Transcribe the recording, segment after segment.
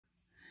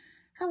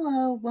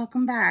Hello,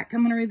 welcome back.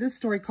 I'm going to read this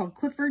story called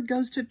Clifford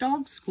Goes to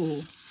Dog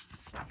School.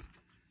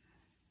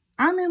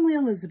 I'm Emily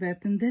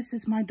Elizabeth, and this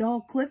is my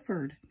dog,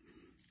 Clifford.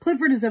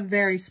 Clifford is a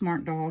very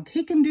smart dog.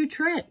 He can do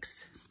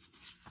tricks.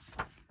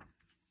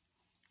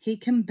 He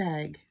can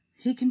beg.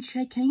 He can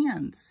shake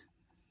hands.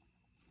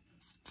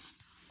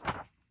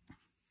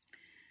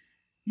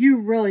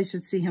 You really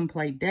should see him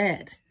play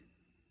dead.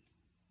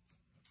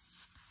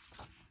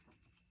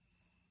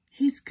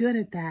 He's good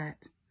at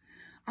that.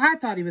 I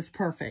thought he was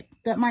perfect,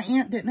 but my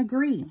aunt didn't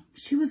agree.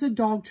 She was a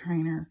dog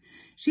trainer.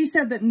 She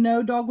said that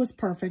no dog was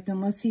perfect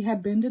unless he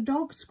had been to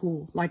dog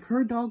school, like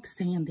her dog,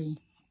 Sandy.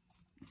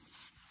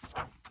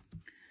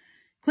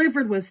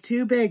 Clifford was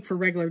too big for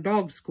regular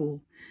dog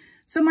school,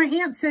 so my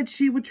aunt said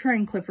she would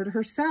train Clifford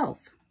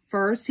herself.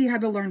 First, he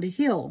had to learn to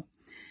heel.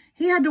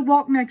 He had to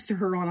walk next to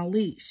her on a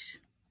leash.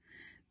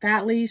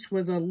 That leash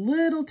was a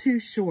little too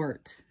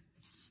short.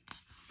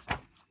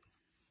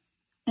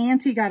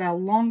 Auntie got a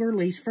longer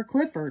leash for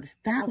Clifford.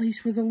 That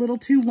leash was a little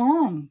too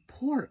long.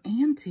 Poor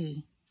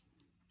Auntie.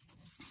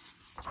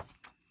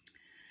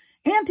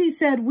 Auntie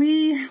said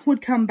we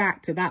would come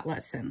back to that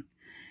lesson.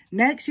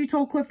 Next, she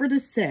told Clifford to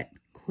sit.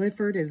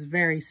 Clifford is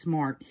very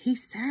smart. He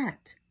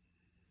sat.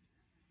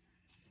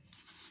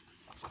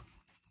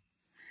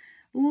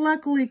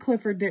 Luckily,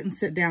 Clifford didn't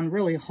sit down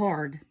really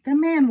hard. The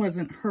man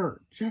wasn't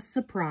hurt, just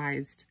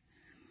surprised.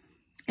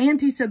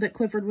 Auntie said that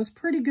Clifford was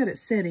pretty good at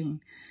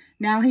sitting.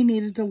 Now he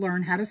needed to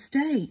learn how to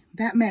stay.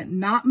 That meant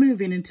not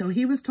moving until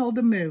he was told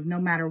to move, no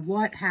matter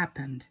what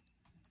happened.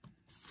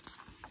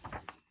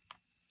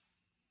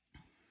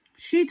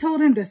 She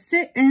told him to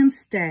sit and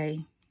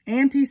stay.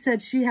 Auntie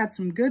said she had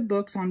some good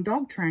books on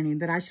dog training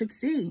that I should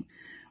see.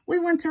 We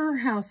went to her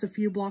house a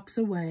few blocks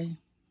away.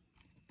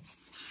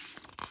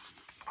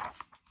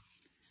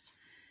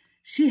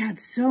 She had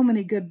so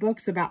many good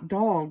books about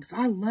dogs.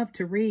 I love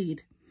to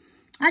read.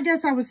 I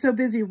guess I was so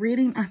busy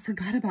reading, I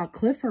forgot about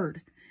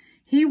Clifford.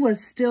 He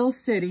was still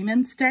sitting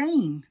and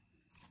staying.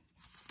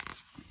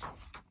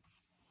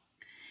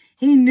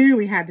 He knew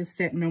he had to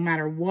sit no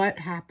matter what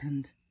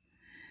happened.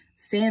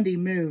 Sandy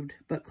moved,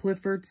 but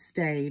Clifford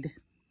stayed.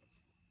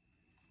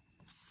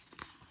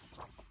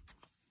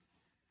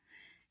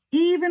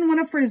 Even when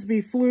a frisbee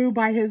flew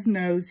by his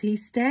nose, he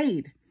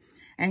stayed.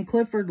 And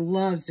Clifford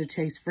loves to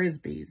chase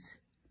frisbees.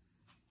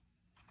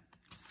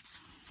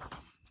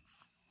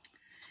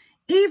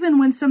 Even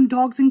when some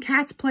dogs and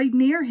cats played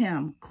near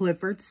him,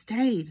 Clifford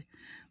stayed.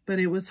 But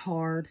it was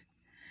hard.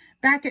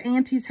 Back at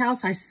Auntie's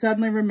house, I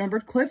suddenly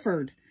remembered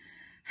Clifford.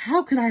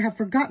 How could I have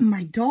forgotten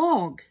my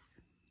dog?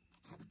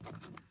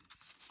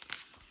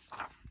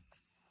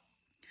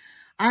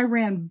 I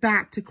ran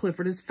back to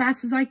Clifford as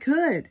fast as I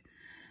could.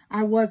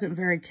 I wasn't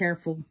very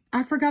careful.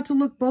 I forgot to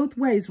look both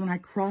ways when I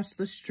crossed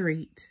the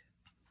street.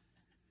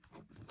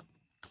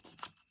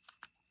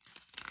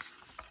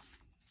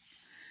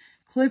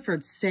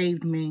 Clifford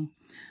saved me.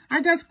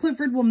 I guess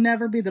Clifford will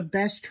never be the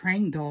best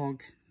trained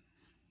dog.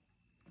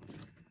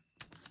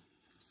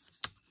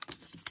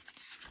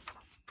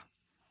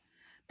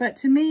 But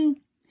to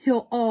me,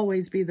 he'll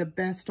always be the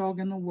best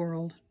dog in the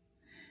world.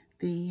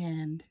 The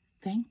end.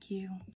 Thank you.